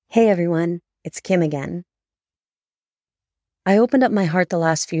Hey everyone, it's Kim again. I opened up my heart the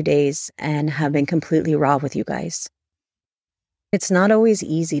last few days and have been completely raw with you guys. It's not always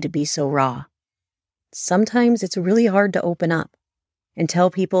easy to be so raw. Sometimes it's really hard to open up and tell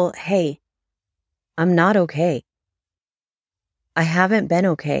people, hey, I'm not okay. I haven't been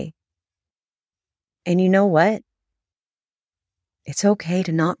okay. And you know what? It's okay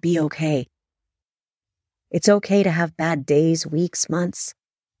to not be okay. It's okay to have bad days, weeks, months,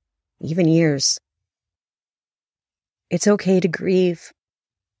 even years. It's okay to grieve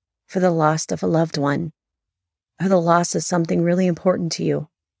for the loss of a loved one or the loss of something really important to you.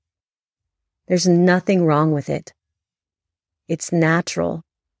 There's nothing wrong with it. It's natural.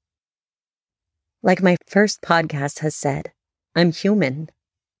 Like my first podcast has said, I'm human.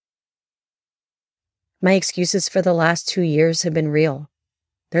 My excuses for the last 2 years have been real.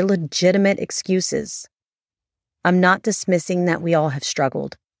 They're legitimate excuses. I'm not dismissing that we all have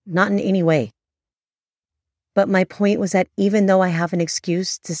struggled, not in any way. But my point was that even though I have an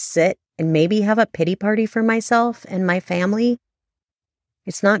excuse to sit and maybe have a pity party for myself and my family,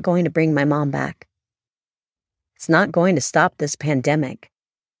 it's not going to bring my mom back. It's not going to stop this pandemic.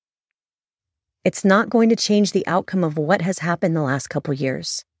 It's not going to change the outcome of what has happened the last couple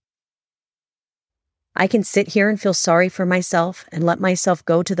years. I can sit here and feel sorry for myself and let myself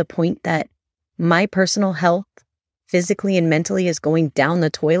go to the point that my personal health, physically and mentally, is going down the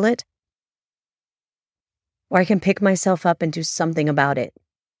toilet. Or I can pick myself up and do something about it.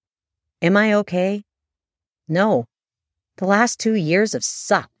 Am I okay? No. The last 2 years have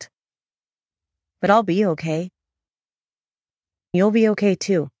sucked. But I'll be okay. You'll be okay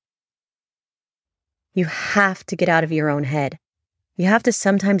too. You have to get out of your own head. You have to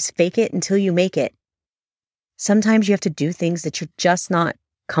sometimes fake it until you make it. Sometimes you have to do things that you're just not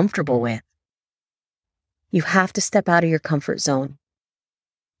comfortable with. You have to step out of your comfort zone.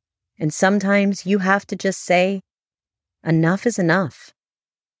 And sometimes you have to just say, enough is enough.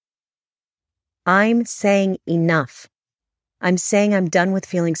 I'm saying enough. I'm saying I'm done with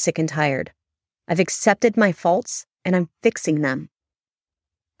feeling sick and tired. I've accepted my faults and I'm fixing them.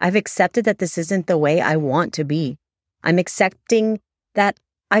 I've accepted that this isn't the way I want to be. I'm accepting that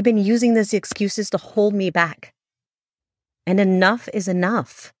I've been using these excuses to hold me back. And enough is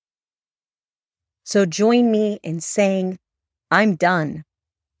enough. So join me in saying, I'm done.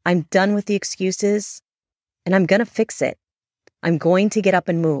 I'm done with the excuses, and I'm going to fix it. I'm going to get up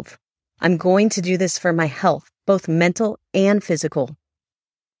and move. I'm going to do this for my health, both mental and physical.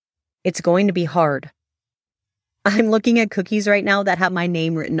 It's going to be hard. I'm looking at cookies right now that have my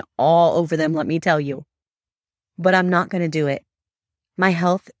name written all over them, let me tell you. But I'm not going to do it. My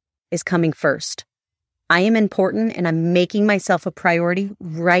health is coming first. I am important, and I'm making myself a priority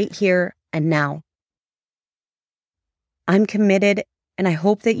right here and now. I'm committed, and I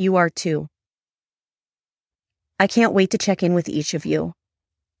hope that you are too. I can't wait to check in with each of you.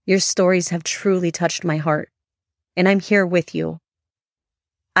 Your stories have truly touched my heart, and I'm here with you.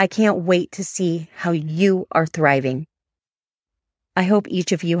 I can't wait to see how you are thriving. I hope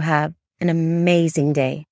each of you have an amazing day.